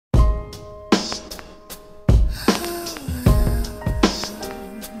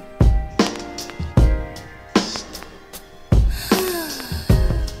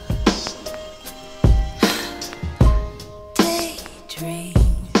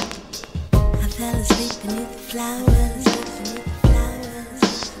fell asleep beneath the flowers.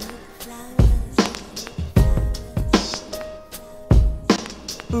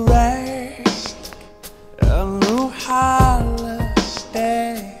 Break a new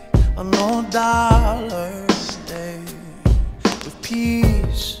holiday, a no dollar day, with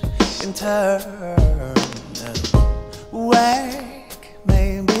peace eternal. Wake,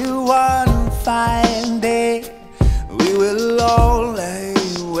 maybe one fine day we will only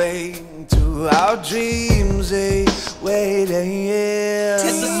wait to our dreams they waiting.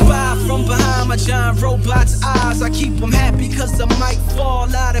 It's a spy from behind my giant robot's eyes. I keep him happy cause I might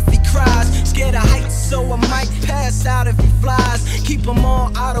fall out if he cries. Scared of heights so I might pass out if he flies. Keep him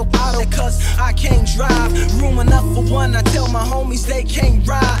on auto cause I can't drive. Room enough for one, I tell my homies they can't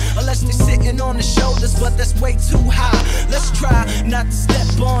ride unless they sitting on the shoulders, but that's way too high. Let's try not to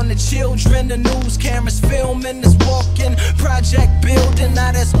step on the children. The news cameras filming this walking project building.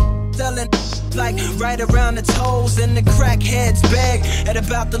 Now that's selling like right around the toes, and the crackheads beg at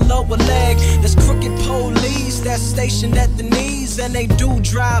about the lower leg. There's crooked police that's stationed at the knees, and they do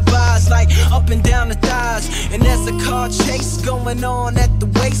drive-bys like up and down the thighs. And there's a car chase going on at the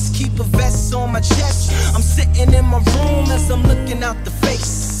waist. Keep a vest on my chest. I'm sitting in my room as I'm looking out the face.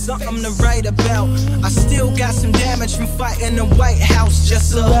 Something to write about. I still got some damage from fighting the White House.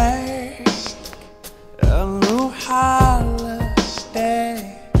 Just a new holiday,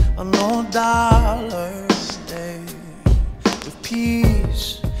 a no dollar day, with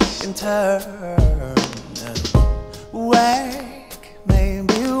peace eternal. Wake,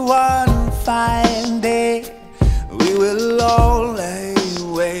 maybe one fine day we will only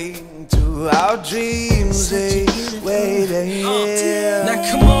wait to our dreams they waiting. Now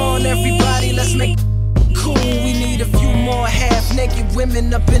come on everybody, let's make cool. We need a few more half-naked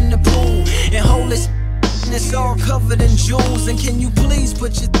women up in the pool and hold this. It's all covered in jewels. And can you please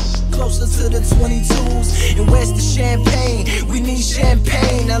put your closer to the 22s? And where's the champagne? We need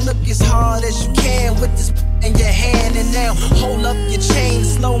champagne. Now look as hard as you can with this in your hand. And now hold up your chain,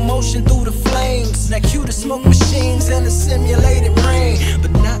 slow motion through the flames. Now cue the smoke machines and the simulated rain,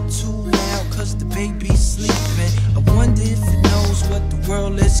 but not too loud cause the baby's sleeping. I wonder if it knows what the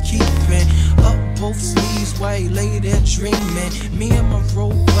world is keeping. Up both sleeves while he lay there dreaming. Me and my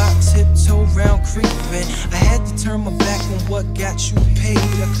robot tiptoe round creeping. I had to turn my back on what got you paid.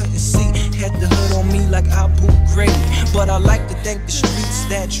 I couldn't see, had the hood on me like Abu Ghraib. But I like to thank the streets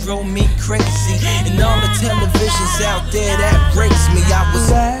that drove me crazy, and all the televisions out there that breaks me. I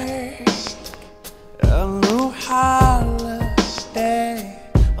was a new holiday,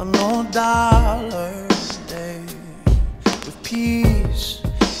 a no dollar day, with peace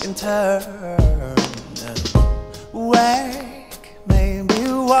eternal. Wake,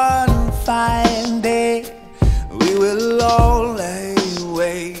 maybe one fine day we will only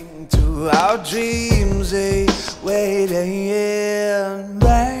wait to our dreams they waiting.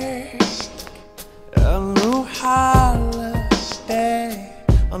 Break a new holiday,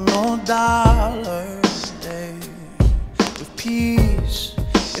 a no dollar day, with peace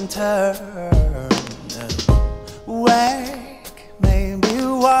eternal. Wake,